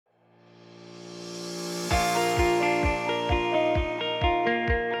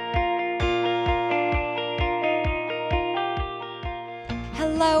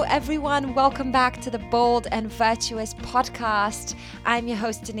everyone. Welcome back to the Bold and Virtuous podcast. I'm your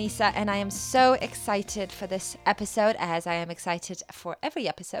host, Denisa, and I am so excited for this episode, as I am excited for every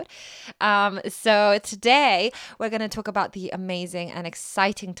episode. So today, we're going to talk about the amazing and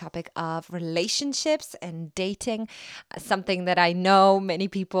exciting topic of relationships and dating, something that I know many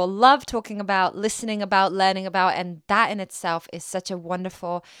people love talking about, listening about, learning about, and that in itself is such a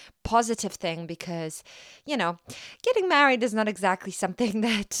wonderful, positive thing because, getting married is not exactly something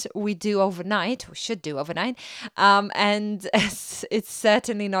that we do overnight or should do overnight. And it's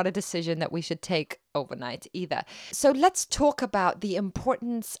certainly not a decision that we should take overnight either. So let's talk about the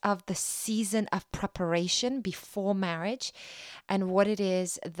importance of the season of preparation before marriage and what it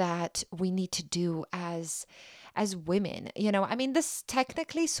is that we need to do as women. This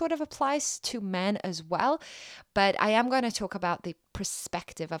technically sort of applies to men as well, but I am going to talk about the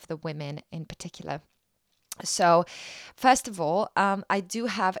perspective of the women in particular. So first of all, I do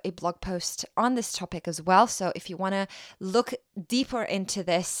have a blog post on this topic as well. So if you want to look deeper into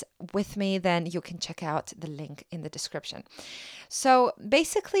this with me, then you can check out the link in the description. So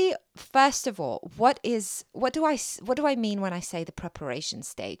basically, first of all, what do I mean when I say the preparation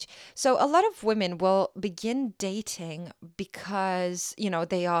stage? So a lot of women will begin dating because,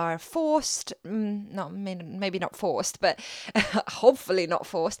 they are forced, maybe not forced, but hopefully not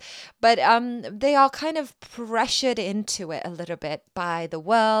forced, but they are kind of pressured into it a little bit by the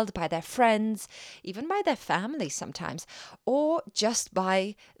world, by their friends, even by their family sometimes, or just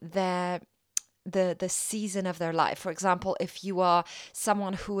by the season of their life. For example, if you are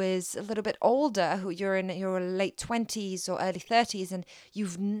someone who is a little bit older, who you're in your late 20s or early 30s and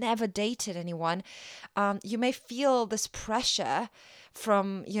you've never dated anyone, you may feel this pressure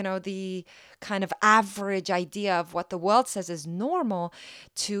from, the kind of average idea of what the world says is normal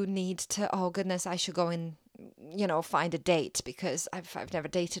to need to, oh goodness, I should go and find a date because I've never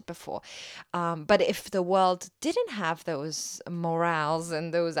dated before. But if the world didn't have those morals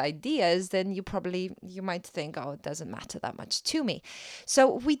and those ideas, then you might think, oh, it doesn't matter that much to me.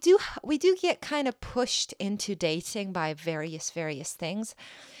 So we do get kind of pushed into dating by various things.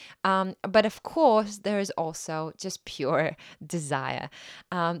 But of course, there is also just pure desire.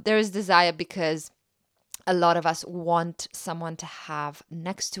 There is desire because a lot of us want someone to have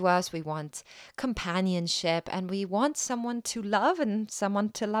next to us. We want companionship and we want someone to love and someone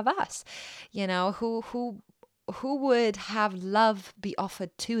to love us. Who would have love be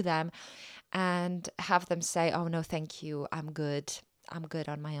offered to them and have them say, "Oh no, thank you. I'm good. I'm good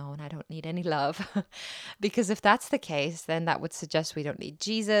on my own. I don't need any love." Because if that's the case, then that would suggest we don't need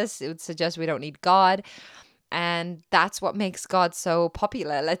Jesus. It would suggest we don't need God. And that's what makes God so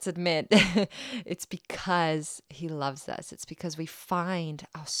popular, let's admit. It's because he loves us. It's because we find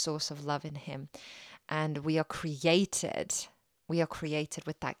our source of love in him. And we are created. We are created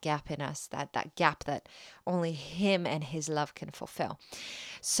with that gap in us, that gap that only him and his love can fulfill.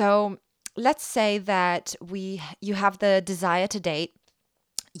 So let's say that you have the desire to date.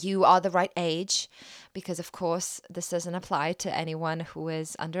 You are the right age, because of course this doesn't apply to anyone who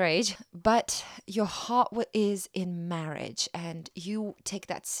is underage, but your heart is in marriage and you take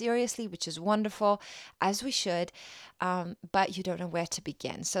that seriously, which is wonderful, as we should, but you don't know where to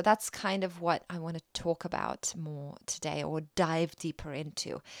begin. So that's kind of what I want to talk about more today, or dive deeper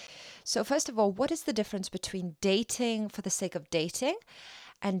into. So first of all, what is the difference between dating for the sake of dating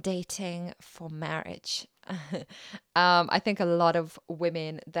and dating for marriage? I think a lot of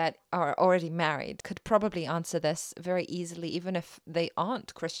women that are already married could probably answer this very easily, even if they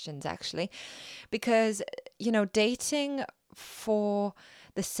aren't Christians, actually, because, dating for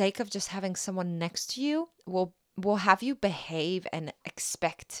the sake of just having someone next to you will have you behave and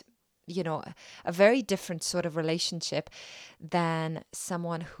expect a very different sort of relationship than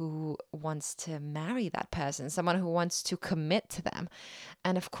someone who wants to marry that person, someone who wants to commit to them.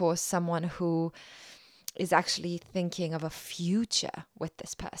 And of course, someone who is actually thinking of a future with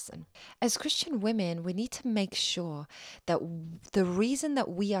this person. As Christian women, we need to make sure that the reason that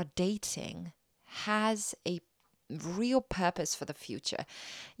we are dating has a real purpose for the future.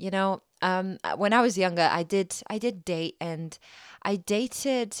 When I was younger, I did date, and I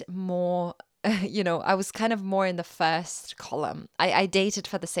dated more. I was kind of more in the first column. I dated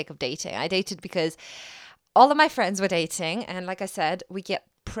for the sake of dating. I dated because all of my friends were dating, and like I said, we get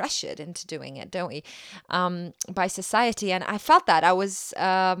pressured into doing it, don't we? By society. And I felt that. I was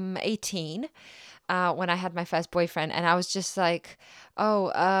 18 when I had my first boyfriend, and I was just like, oh,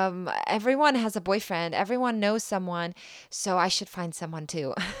 everyone has a boyfriend, everyone knows someone, so I should find someone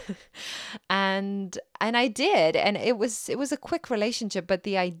too. and I did, and it was a quick relationship, but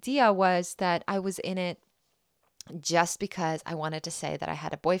the idea was that I was in it just because I wanted to say that I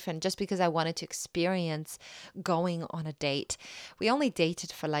had a boyfriend, just because I wanted to experience going on a date. We only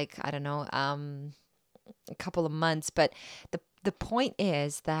dated for like, I don't know, a couple of months, but the point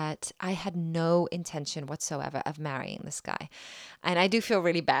is that I had no intention whatsoever of marrying this guy. And I do feel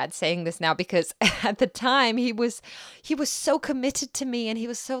really bad saying this now because at the time he was so committed to me, and he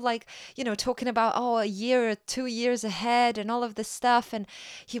was so like, talking about, oh, a year or 2 years ahead and all of this stuff, and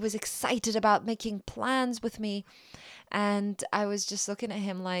he was excited about making plans with me. And I was just looking at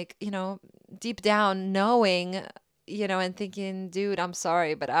him like, deep down knowing, and thinking, dude, I'm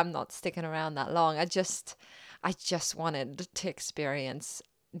sorry, but I'm not sticking around that long. I just wanted to experience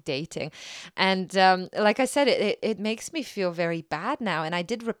dating. And like I said, it makes me feel very bad now. And I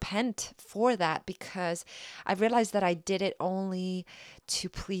did repent for that because I realized that I did it only to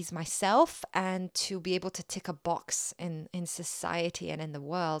please myself and to be able to tick a box in society and in the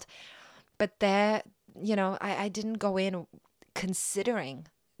world. But there, I didn't go in considering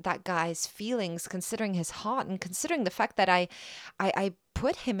that guy's feelings, considering his heart, and considering the fact that I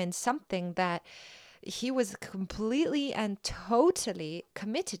put him in something that he was completely and totally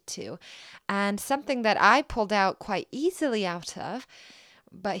committed to, and something that I pulled out quite easily out of.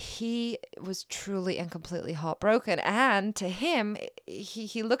 But he was truly and completely heartbroken. And to him,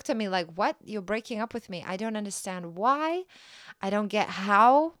 he looked at me like, "What? You're breaking up with me? I don't understand why. I don't get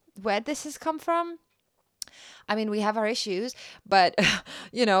where this has come from." I mean, we have our issues, but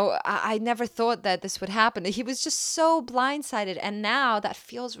I never thought that this would happen. He was just so blindsided, and now that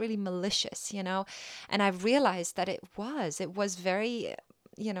feels really malicious, And I've realized that it was very,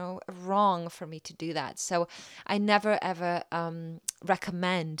 wrong for me to do that. So I never ever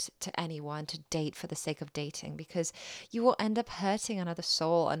recommend to anyone to date for the sake of dating, because you will end up hurting another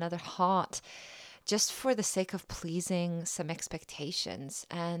soul, another heart, just for the sake of pleasing some expectations.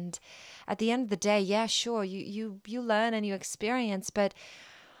 And at the end of the day, yeah, sure, you learn and you experience, but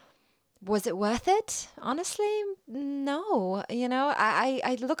was it worth it? Honestly, no.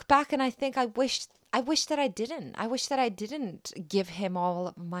 I look back and I think I wish that I didn't. I wish that I didn't give him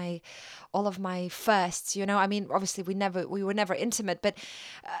all of my firsts. I mean, obviously we were never intimate, but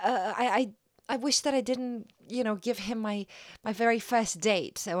I wish that I didn't, give him my very first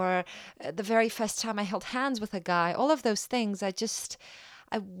date, or the very first time I held hands with a guy. All of those things.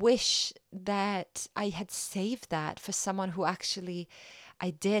 I wish that I had saved that for someone who actually I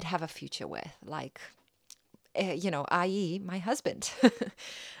did have a future with, like, i.e., my husband.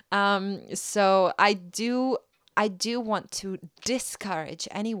 So I do want to discourage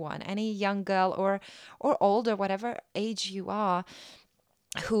anyone, any young girl or older, whatever age you are,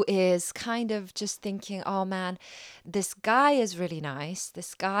 who is kind of just thinking, oh man, this guy is really nice.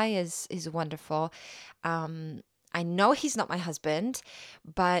 This guy is wonderful. I know he's not my husband,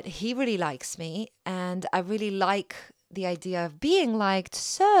 but he really likes me, and I really like the idea of being liked.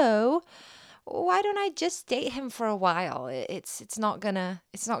 So why don't I just date him for a while? It's not gonna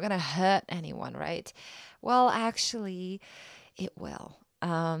hurt anyone, right? Well, actually, it will.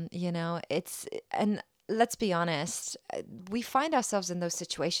 It's and let's be honest, we find ourselves in those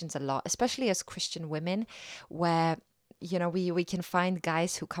situations a lot, especially as Christian women, where we can find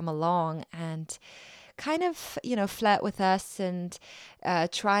guys who come along and kind of, flirt with us and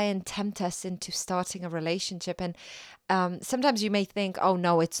try and tempt us into starting a relationship. And sometimes you may think, oh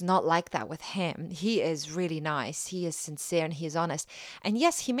no, it's not like that with him. He is really nice. He is sincere and he is honest. And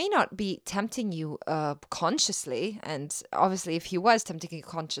yes, he may not be tempting you consciously. And obviously, if he was tempting you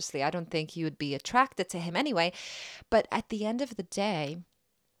consciously, I don't think you would be attracted to him anyway. But at the end of the day,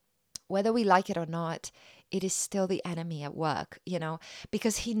 whether we like it or not, it is still the enemy at work,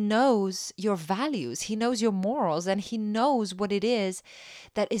 because he knows your values, he knows your morals, and he knows what it is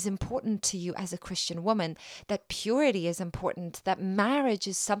that is important to you as a Christian woman, that purity is important, that marriage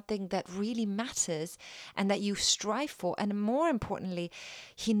is something that really matters and that you strive for. And more importantly,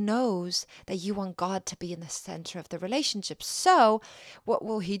 he knows that you want God to be in the center of the relationship. So what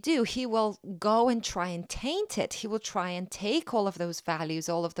will he do? He will go and try and taint it. He will try and take all of those values,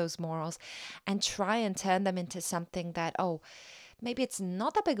 all of those morals, and try and turn them into something that, oh, maybe it's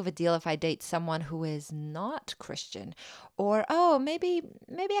not that big of a deal if I date someone who is not Christian. Or, oh, maybe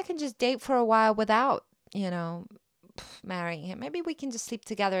I can just date for a while without, marrying him. Maybe we can just sleep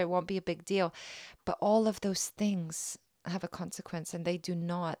together. It won't be a big deal. But all of those things have a consequence, and they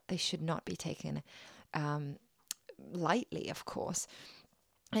should not be taken lightly, of course.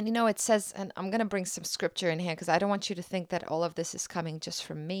 And it says, and I'm going to bring some scripture in here because I don't want you to think that all of this is coming just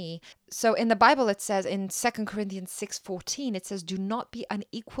from me. So in the Bible, it says in 2 Corinthians 6:14, it says, do not be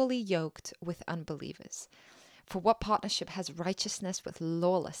unequally yoked with unbelievers. For what partnership has righteousness with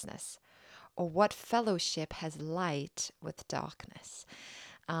lawlessness? or what fellowship has light with darkness?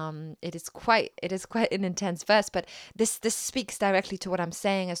 It is quite an intense verse, but this speaks directly to what I'm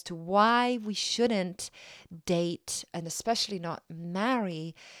saying as to why we shouldn't date, and especially not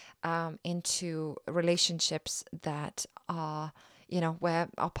marry into relationships that are, where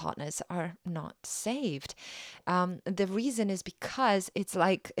our partners are not saved. The reason is because it's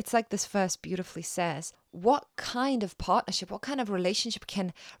like this verse beautifully says, what kind of partnership, what kind of relationship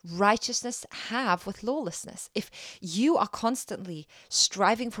can righteousness have with lawlessness? If you are constantly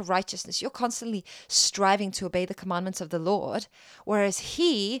striving for righteousness, you're constantly striving to obey the commandments of the Lord, whereas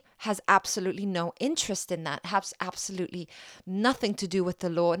he has absolutely no interest in that, has absolutely nothing to do with the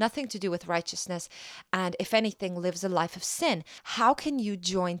law, nothing to do with righteousness, and if anything, lives a life of sin. How can you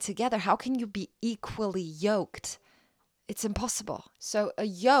join together? How can you be equally yoked? It's impossible. So a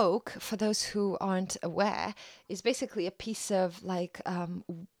yoke, for those who aren't aware, is basically a piece of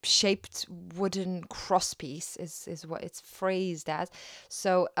shaped wooden crosspiece is what it's phrased as.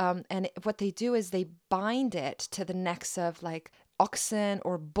 So and what they do is they bind it to the necks of like oxen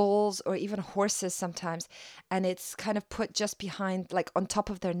or bulls or even horses sometimes, and it's kind of put just behind, like on top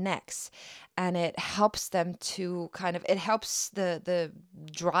of their necks, and it helps them to it helps the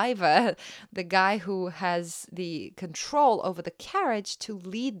driver, the guy who has the control over the carriage, to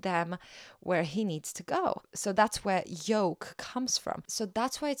lead them where he needs to go. So that's where yoke comes from. So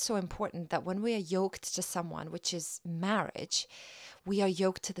that's why it's so important that when we are yoked to someone, which is marriage, we are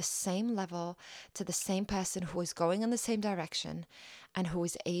yoked to the same level, to the same person who is going in the same direction and who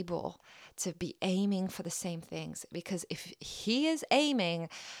is able to be aiming for the same things. Because if he is aiming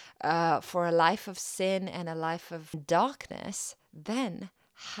for a life of sin and a life of darkness, then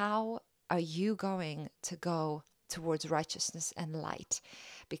how are you going to go towards righteousness and light?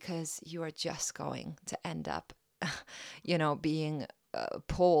 Because you are just going to end up, being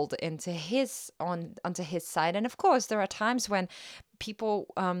pulled onto his side. And of course, there are times when people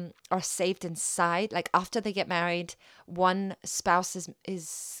are saved inside, like after they get married, one spouse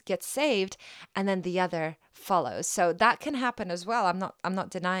gets saved and then the other follows. So that can happen as well. I'm not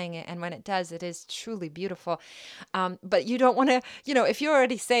denying it, and when it does, it is truly beautiful. But you don't want to, if you're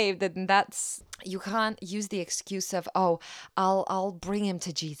already saved, then you can't use the excuse of, oh, I'll bring him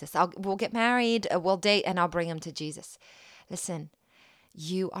to Jesus. We'll get married, we'll date, and I'll bring him to Jesus. Listen,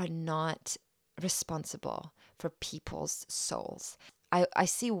 you are not responsible for people's souls. I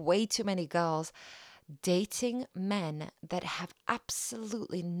see way too many girls dating men that have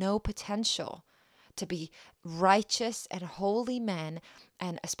absolutely no potential to be righteous and holy men,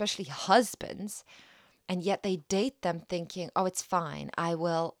 and especially husbands, and yet they date them thinking, oh, it's fine, I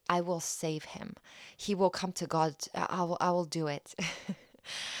will save him, he will come to God, I will do it.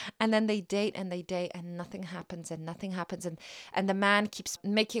 And then they date and nothing happens, and the man keeps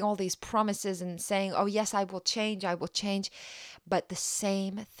making all these promises and saying, oh yes, I will change, but the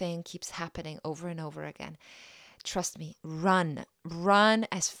same thing keeps happening over and over again. Trust me, run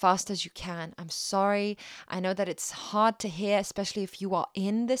as fast as you can. I'm sorry, I know that it's hard to hear, especially if you are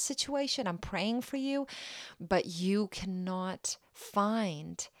in this situation. I'm praying for you, but you cannot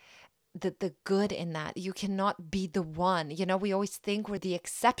find the good in that. You cannot be the one. We always think we're the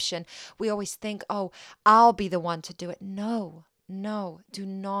exception. We always think, oh, I'll be the one to do it. No, do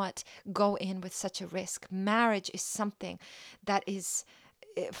not go in with such a risk. Marriage is something that is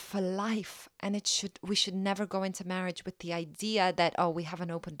for life, and we should never go into marriage with the idea that, oh, we have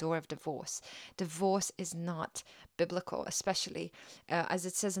an open door of divorce. Divorce is not biblical, especially as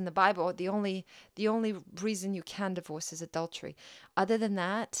it says in the Bible. The only reason you can divorce is adultery. Other than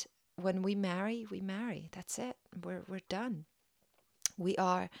that, when we marry, that's it. We're done. We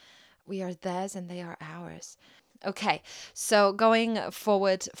are theirs and they are ours. Okay, so going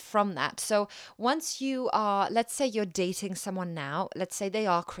forward from that. So once you are, let's say you're dating someone now, let's say they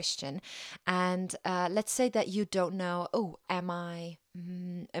are Christian, and let's say that you don't know, oh, am I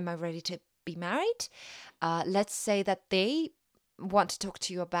ready to be married? Let's say that they want to talk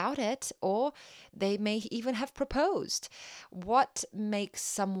to you about it, or they may even have proposed. What makes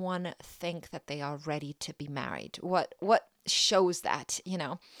someone think that they are ready to be married? What shows that?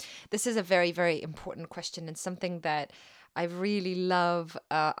 This is a very, very important question, and something that I really love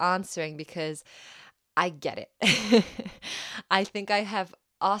answering, because I get it. I think I have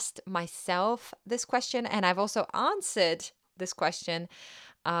asked myself this question, and I've also answered this question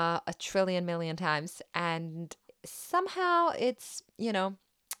a trillion million times, and somehow it's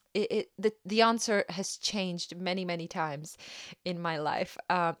the answer has changed many, many times in my life,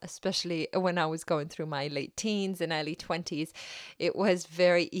 especially when I was going through my late teens and early 20s. It was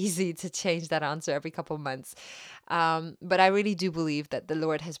very easy to change that answer every couple of months. But I really do believe that the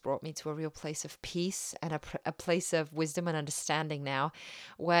Lord has brought me to a real place of peace and a place of wisdom and understanding now,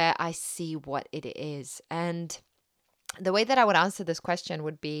 where I see what it is. And the way that I would answer this question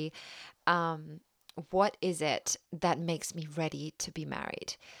would be, what is it that makes me ready to be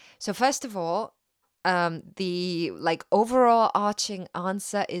married? So first of all, the like overall arching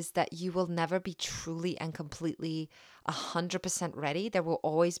answer is that you will never be truly and completely 100% ready. There will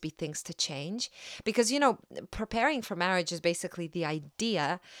always be things to change because, preparing for marriage is basically the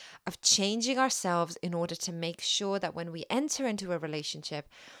idea of changing ourselves in order to make sure that when we enter into a relationship,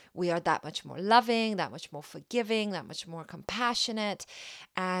 we are that much more loving, that much more forgiving, that much more compassionate,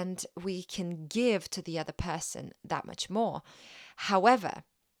 and we can give to the other person that much more. However,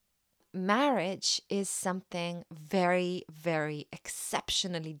 marriage is something very, very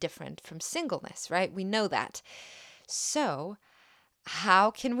exceptionally different from singleness, right? We know that. So, how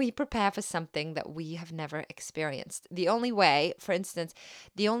can we prepare for something that we have never experienced? The only way, for instance,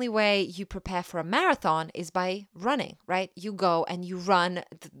 the only way you prepare for a marathon is by running, right? You go and you run,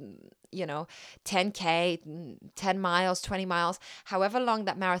 10K, 10 miles, 20 miles, however long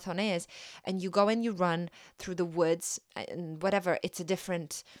that marathon is, and you go and you run through the woods and whatever. It's a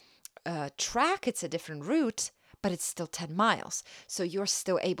different track, it's a different route, but it's still 10 miles. So you're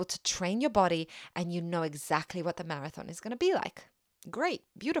still able to train your body and you know exactly what the marathon is going to be like. Great,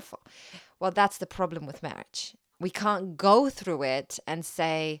 beautiful. Well, that's the problem with marriage. We can't go through it and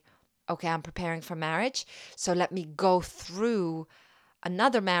say, okay, I'm preparing for marriage, so let me go through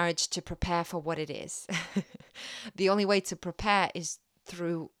another marriage to prepare for what it is. The only way to prepare is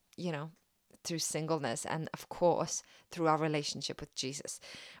through, through singleness and, of course, through our relationship with Jesus.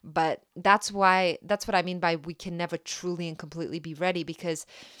 But that's what I mean by we can never truly and completely be ready, because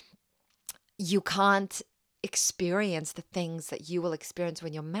you can't experience the things that you will experience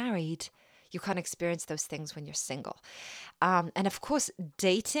when you're married. You can't experience those things when you're single. And of course,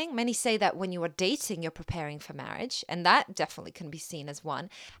 dating, many say that when you are dating, you're preparing for marriage, and that definitely can be seen as one.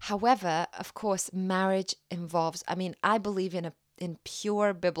 However, of course, marriage involves, I believe in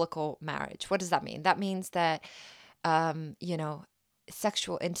pure biblical marriage. What does that mean? That means that,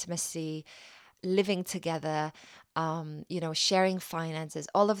 sexual intimacy, living together, sharing finances,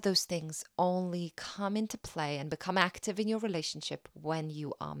 all of those things only come into play and become active in your relationship when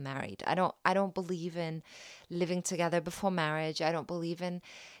you are married. I don't believe in living together before marriage. I don't believe in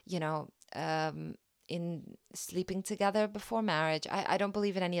sleeping together before marriage. I don't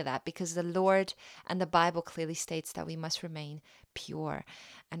believe in any of that, because the Lord and the Bible clearly states that we must remain pure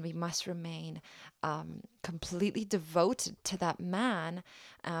and we must remain completely devoted to that man,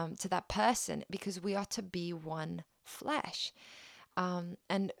 to that person, because we are to be one flesh.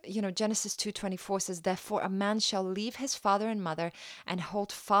 And Genesis 2:24 says, therefore a man shall leave his father and mother and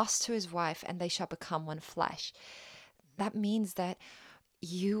hold fast to his wife, and they shall become one flesh. That means that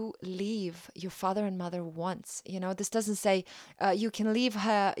you leave your father and mother once. This doesn't say you can leave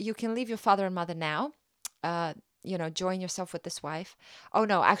your father and mother now, join yourself with this wife. Oh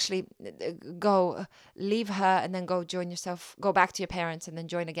no, actually, go leave her and then go back to your parents and then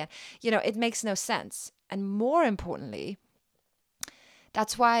join again. It makes no sense. And more importantly,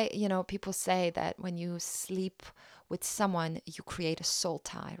 that's why, people say that when you sleep with someone, you create a soul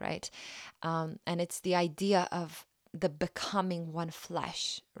tie, right? And it's the idea of the becoming one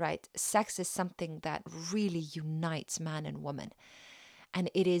flesh, right? Sex is something that really unites man and woman. And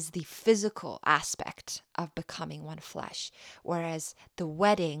it is the physical aspect of becoming one flesh. Whereas the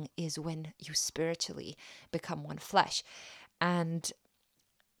wedding is when you spiritually become one flesh. And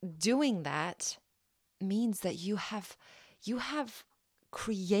doing that means that you have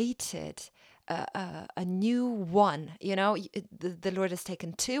created a new one. The Lord has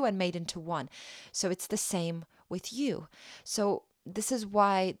taken two and made into one. So it's the same with you. So this is what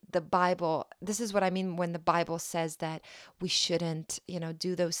I mean when the Bible says that we shouldn't,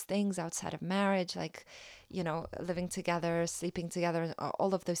 do those things outside of marriage, like, living together, sleeping together,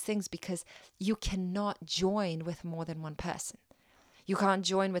 all of those things, because you cannot join with more than one person. You can't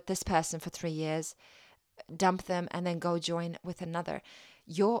join with this person for 3 years, dump them, and then go join with another.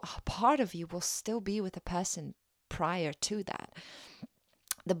 Part of you will still be with the person prior to that.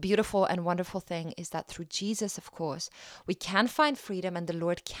 the beautiful and wonderful thing is that through Jesus, of course, we can find freedom, and the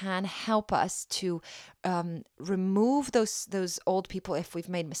Lord can help us to remove those old people if we've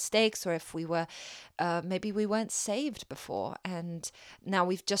made mistakes, or if we were maybe we weren't saved before, and now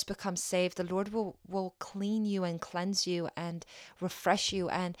we've just become saved. The Lord will clean you and cleanse you and refresh you,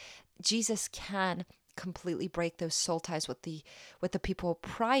 and Jesus can completely break those soul ties with the people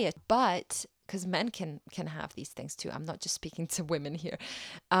prior. But because men can have these things too. I'm not just speaking to women here.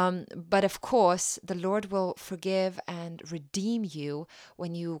 But of course, the Lord will forgive and redeem you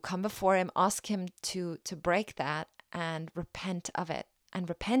when you come before him. Ask him to break that and repent of it. And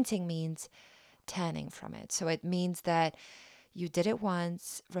repenting means turning from it. So it means that you did it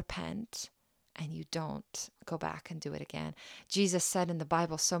once, repent, and you don't go back and do it again. Jesus said in the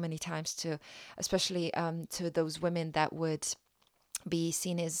Bible so many times especially to those women that would be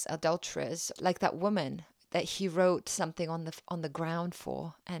seen as adulterers, like that woman that he wrote something on the ground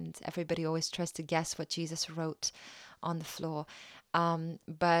for, and everybody always tries to guess what Jesus wrote on the floor.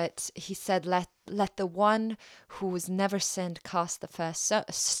 But he said, let the one who has never sinned cast the first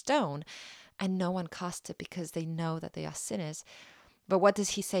stone, and no one cast it because they know that they are sinners. But what does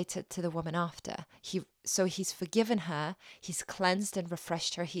he say to the woman after? He's forgiven her, he's cleansed and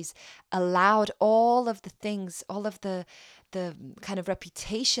refreshed her, he's allowed all of the things, all of the kind of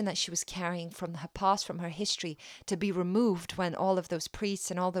reputation that she was carrying from her past, from her history, to be removed when all of those priests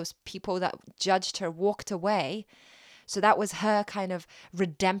and all those people that judged her walked away. So that was her kind of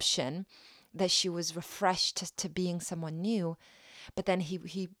redemption, that she was refreshed to being someone new. But then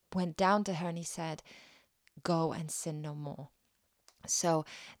he went down to her and he said, go and sin no more. So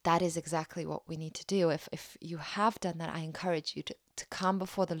that is exactly what we need to do. If you have done that, I encourage you to come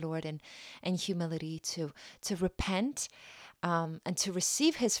before the Lord in humility, to repent, and to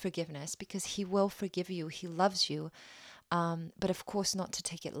receive his forgiveness, because he will forgive you. He loves you. But of course, not to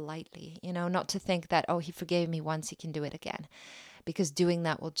take it lightly, not to think that, oh, he forgave me once, he can do it again. Because doing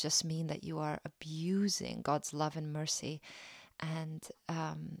that will just mean that you are abusing God's love and mercy. And,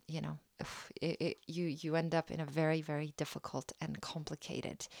 you end up in a very, very difficult and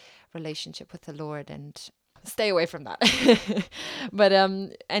complicated relationship with the Lord, and stay away from that. But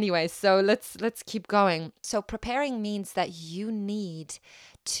anyway, so let's keep going. So preparing means that you need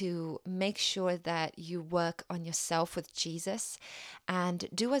to make sure that you work on yourself with Jesus and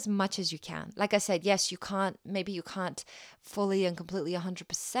do as much as you can. Like I said, yes, you can't fully and completely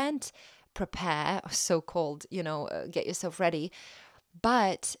 100% prepare, so-called, get yourself ready.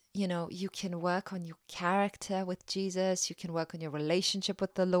 But, you can work on your character with Jesus, you can work on your relationship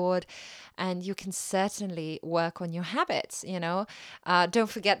with the Lord, and you can certainly work on your habits, Don't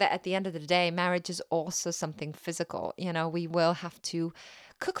forget that at the end of the day, marriage is also something physical. We will have to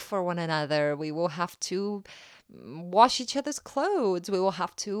cook for one another. We will have to wash each other's clothes. We will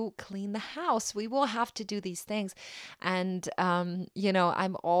have to clean the house. We will have to do these things. And,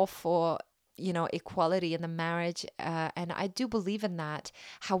 I'm all for equality in the marriage, and I do believe in that.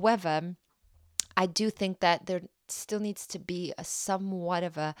 However, I do think that there still needs to be a somewhat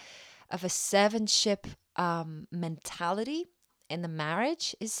of a servantship mentality in the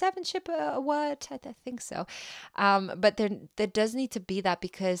marriage. Is servantship a word? I think so. But there does need to be that,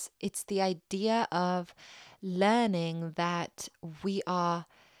 because it's the idea of learning that we are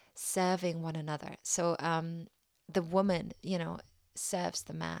serving one another. So the woman, serves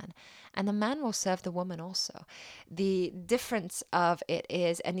the man, and the man will serve the woman also. The difference of it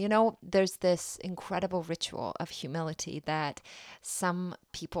is, and there's this incredible ritual of humility that some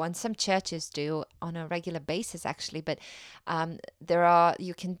people and some churches do on a regular basis, actually. But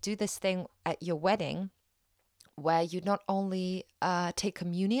you can do this thing at your wedding, where you not only take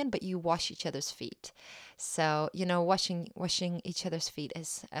communion, but you wash each other's feet. So, washing each other's feet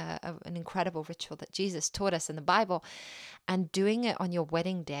is an incredible ritual that Jesus taught us in the Bible. And doing it on your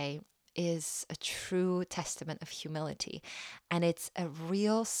wedding day is a true testament of humility. And it's a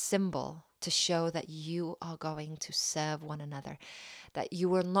real symbol to show that you are going to serve one another, that you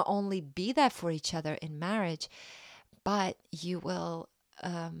will not only be there for each other in marriage, but you will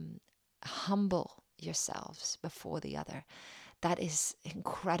humble yourselves before the other. That is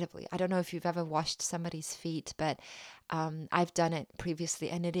incredibly, I don't know if you've ever washed somebody's feet, but I've done it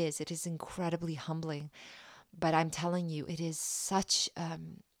previously, and it is incredibly humbling. But I'm telling you, it is such a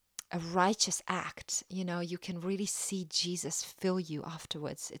righteous act. You can really see Jesus fill you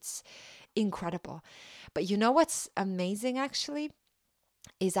afterwards. It's incredible. But what's amazing, actually,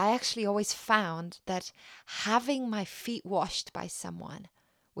 is I actually always found that having my feet washed by someone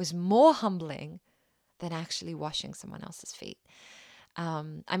was more humbling than actually washing someone else's feet.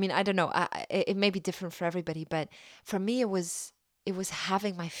 I don't know. It may be different for everybody, but for me, it was it was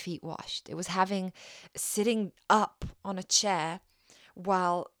having my feet washed. It was having sitting up on a chair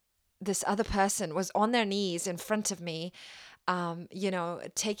while this other person was on their knees in front of me,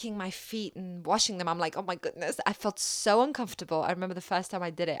 taking my feet and washing them. I'm like, oh my goodness, I felt so uncomfortable. I remember the first time I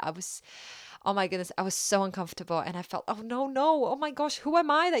did it, oh my goodness, I was so uncomfortable. And I felt, oh no, no, oh my gosh, who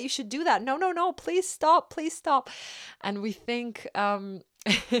am I that you should do that? No, no, no, please stop, please stop. And we think, oh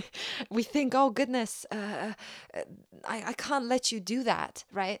goodness, I can't let you do that,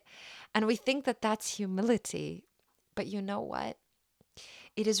 right? And we think that that's humility. But you know what?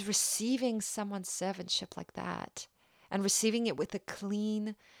 It is receiving someone's servantship like that and receiving it with a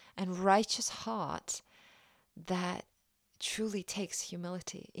clean and righteous heart that truly takes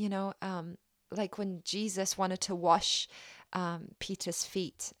humility. Like when Jesus wanted to wash Peter's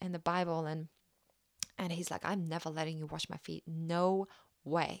feet in the Bible, and he's like, I'm never letting you wash my feet. No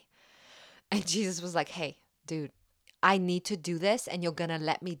way. And Jesus was like, hey, dude, I need to do this, and you're gonna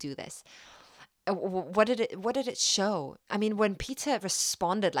let me do this. What did it show? I mean, when Peter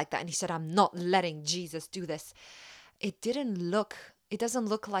responded like that and he said, I'm not letting Jesus do this, it doesn't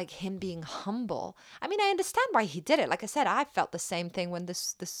look like him being humble. I mean, I understand why he did it. Like I said, I felt the same thing when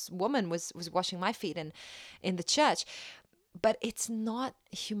this woman was washing my feet in the church. But it's not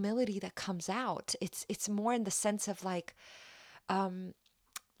humility that comes out. It's more in the sense of like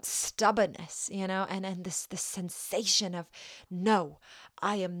stubbornness, and this sensation of, no,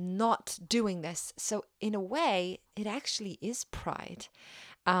 I am not doing this. So in a way, it actually is pride.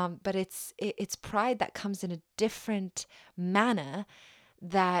 But it's pride that comes in a different manner,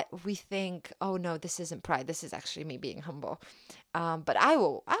 that we think, oh no, this isn't pride. This is actually me being humble. But I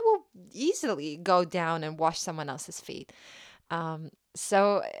will easily go down and wash someone else's feet.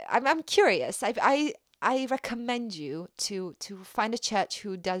 So I'm curious. I recommend you to find a church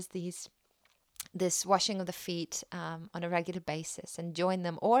who does this washing of the feet on a regular basis, and join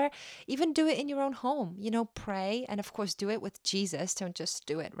them, or even do it in your own home. Pray, and of course do it with Jesus. Don't just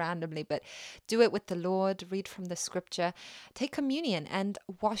do it randomly, but do it with the Lord. Read from the scripture, take communion, and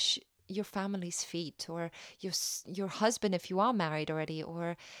wash your family's feet, or your husband if you are married already,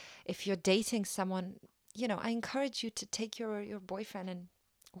 or if you're dating someone. I encourage you to take your boyfriend and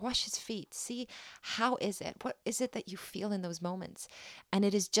wash his feet. See, how is it? What is it that you feel in those moments? And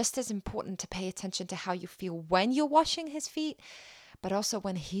it is just as important to pay attention to how you feel when you're washing his feet, but also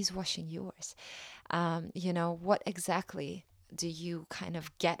when he's washing yours. What exactly do you kind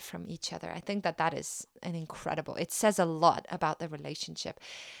of get from each other? I think that is an incredible, it says a lot about the relationship.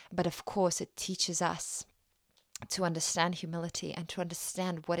 But of course, it teaches us to understand humility and to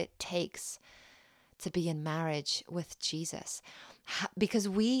understand what it takes to be in marriage with Jesus. Because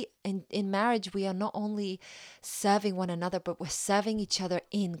in marriage, we are not only serving one another, but we're serving each other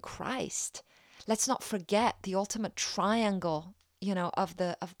in Christ. Let's not forget the ultimate triangle, of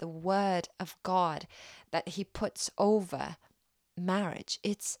the word of God that he puts over marriage.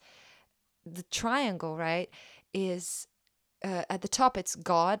 It's the triangle, right? Is at the top, it's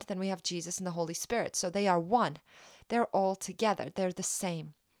God, then we have Jesus and the Holy Spirit. So they are one. They're all together. They're the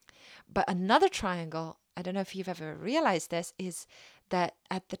same. But another triangle, I don't know if you've ever realized this, is that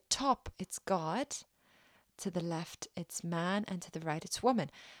at the top it's God, to the left it's man, and to the right it's woman,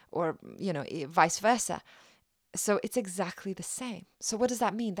 or, vice versa. So it's exactly the same. So what does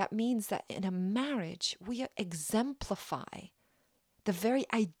that mean? That means that in a marriage, we exemplify the very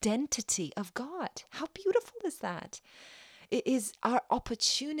identity of God. How beautiful is that? It is our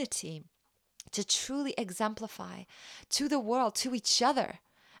opportunity to truly exemplify to the world, to each other,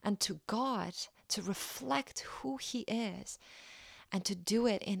 and to God, to reflect who he is, and to do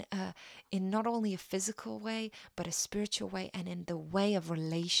it in not only a physical way, but a spiritual way, and in the way of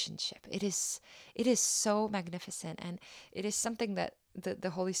relationship. It is so magnificent, and it is something that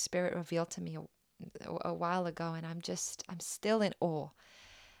the Holy Spirit revealed to me a while ago, and I'm still in awe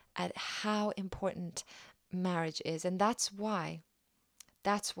at how important marriage is. And that's why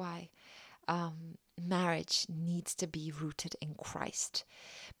marriage needs to be rooted in Christ.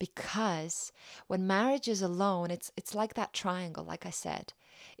 Because when marriage is alone, it's like that triangle, like I said.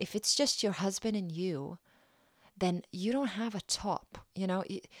 If it's just your husband and you, then you don't have a top.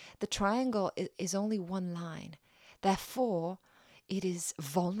 The triangle is only one line. Therefore, it is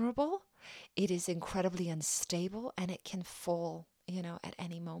vulnerable, it is incredibly unstable, and it can fall, at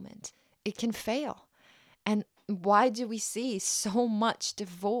any moment. It can fail. And why do we see so much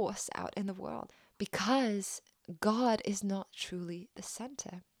divorce out in the world? Because God is not truly the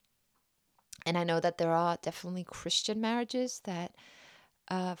center. And I know that there are definitely Christian marriages that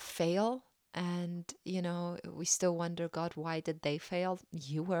fail. And, we still wonder, God, why did they fail?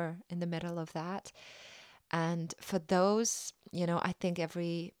 You were in the middle of that. And for those, I think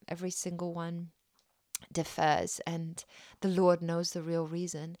every single one differs, and the Lord knows the real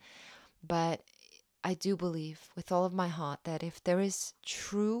reason. But I do believe with all of my heart that if there is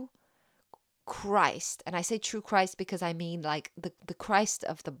true Christ, and I say true Christ because I mean like the Christ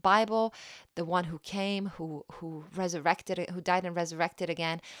of the Bible, the one who came, who resurrected it, who died and resurrected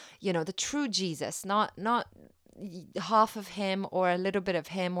again, the true Jesus, not half of him or a little bit of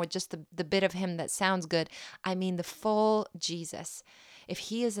him or just the bit of him that sounds good. I mean the full Jesus. If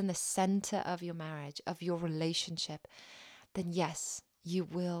he is in the center of your marriage, of your relationship, then yes,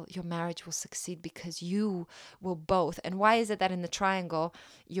 your marriage will succeed because you will both. And why is it that in the triangle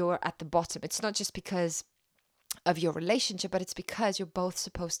you're at the bottom? It's not just because of your relationship, but it's because you're both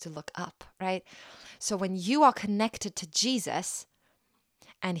supposed to look up, right? So when you are connected to Jesus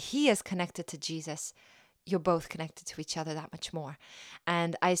and he is connected to Jesus, you're both connected to each other that much more.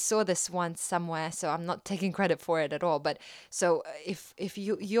 And I saw this once somewhere, so I'm not taking credit for it at all. But so if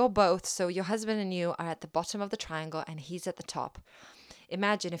you're both, so your husband and you are at the bottom of the triangle and he's at the top.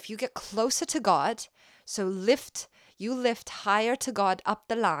 Imagine if you get closer to God, so you lift higher to God up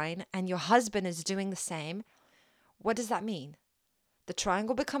the line, and your husband is doing the same. What does that mean? The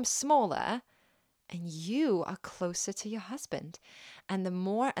triangle becomes smaller and you are closer to your husband. And the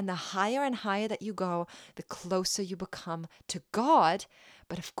more and the higher that you go, the closer you become to God.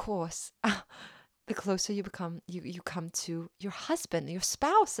 But of course, the closer you become, you come to your husband, your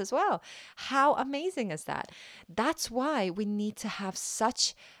spouse as well. How amazing is that? That's why we need to have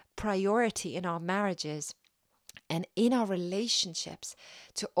such priority in our marriages and in our relationships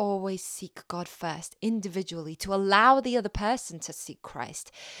to always seek God first, individually, to allow the other person to seek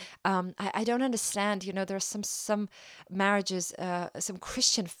Christ. I don't understand, there are some marriages, some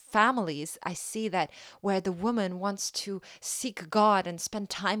Christian families I see that where the woman wants to seek God and spend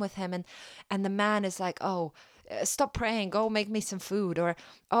time with him, and the man is like, oh, stop praying, go make me some food, or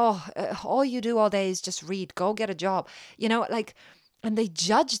all you do all day is just read, go get a job, and they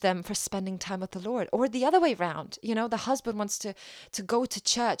judge them for spending time with the Lord. Or the other way around, the husband wants to go to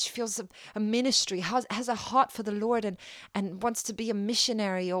church, feels a ministry, has a heart for the Lord, and wants to be a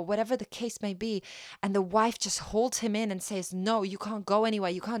missionary or whatever the case may be. And the wife just holds him in and says, no, you can't go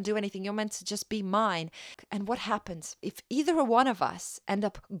anywhere, you can't do anything, you're meant to just be mine. And what happens if either one of us end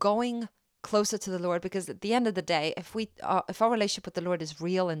up going closer to the Lord? Because at the end of the day, if our relationship with the Lord is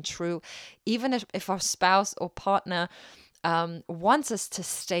real and true, even if our spouse or partner wants us to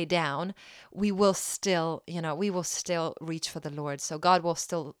stay down, we will still reach for the Lord. So God will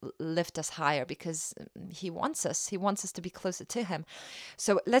still lift us higher because he wants us to be closer to him.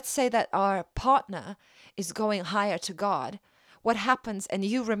 So let's say that our partner is going higher to God. What happens, and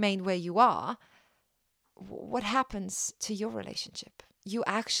you remain where you are, what happens to your relationship? You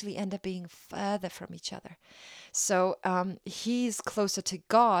actually end up being further from each other. So he's closer to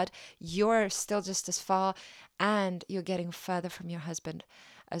God, you're still just as far, and you're getting further from your husband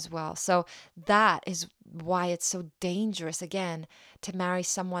as well. So that is why it's so dangerous, again, to marry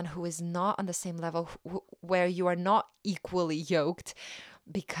someone who is not on the same level, where you are not equally yoked,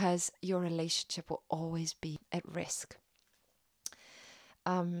 because your relationship will always be at risk.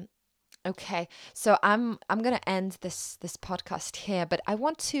 Okay, so I'm going to end this podcast here, but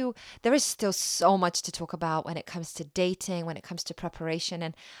there is still so much to talk about when it comes to dating, when it comes to preparation,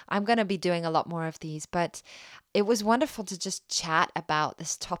 and I'm going to be doing a lot more of these, but it was wonderful to just chat about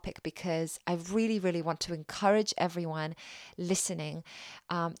this topic because I really, really want to encourage everyone listening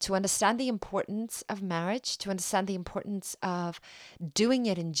to understand the importance of marriage, to understand the importance of doing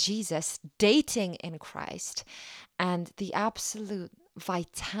it in Jesus, dating in Christ, and the absolute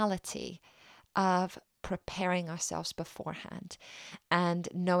vitality of preparing ourselves beforehand and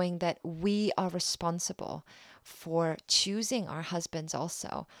knowing that we are responsible for choosing our husbands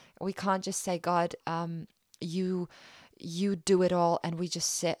also. We can't just say, God, you do it all, and we just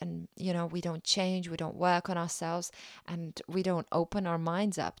sit and, we don't change, we don't work on ourselves, and we don't open our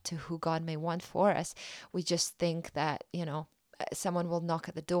minds up to who God may want for us. We just think that, someone will knock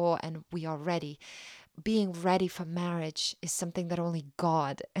at the door and we are ready. Being ready for marriage is something that only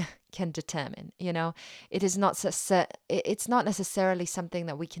God can determine. It is not it's not necessarily something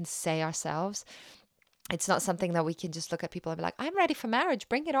that we can say ourselves. It's not something that we can just look at people and be like, I'm ready for marriage,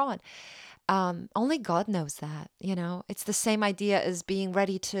 bring it on. Only God knows that. It's the same idea as being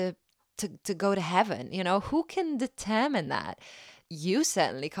ready to go to heaven. Who can determine that? You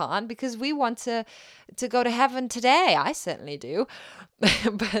certainly can't, because we want to go to heaven today. I certainly do.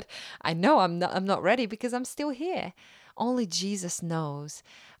 But I know I'm not ready because I'm still here. Only Jesus knows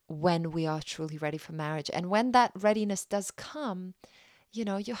when we are truly ready for marriage. And when that readiness does come,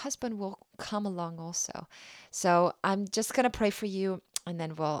 your husband will come along also. So I'm just going to pray for you, and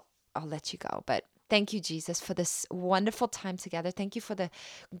then I'll let you go. But thank you, Jesus, for this wonderful time together. Thank you for the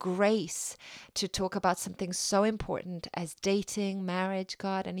grace to talk about something so important as dating, marriage,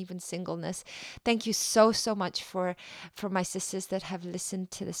 God, and even singleness. Thank you so, so much for my sisters that have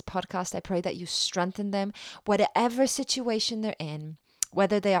listened to this podcast. I pray that you strengthen them, whatever situation they're in.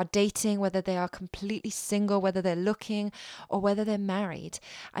 Whether they are dating, whether they are completely single, whether they're looking, or whether they're married,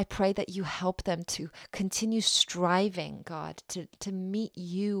 I pray that you help them to continue striving, God, to meet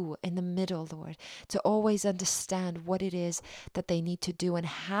you in the middle, Lord, to always understand what it is that they need to do and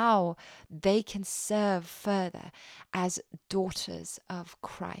how they can serve further as daughters of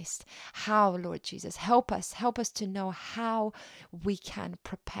Christ. How, Lord Jesus, help us to know how we can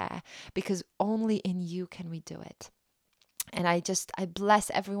prepare, because only in you can we do it. And I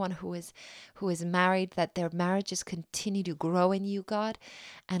bless everyone who is married, that their marriages continue to grow in you, God,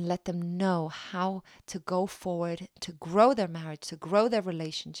 and let them know how to go forward, to grow their marriage, to grow their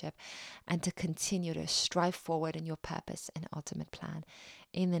relationship, and to continue to strive forward in your purpose and ultimate plan.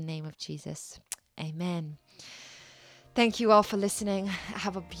 In the name of Jesus, amen. Thank you all for listening.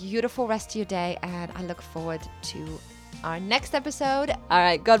 Have a beautiful rest of your day, and I look forward to our next episode. All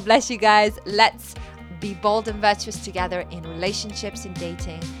right, God bless you guys. Let's be bold and virtuous together in relationships, in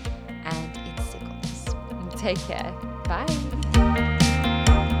dating, and in singleness. Take care. Bye.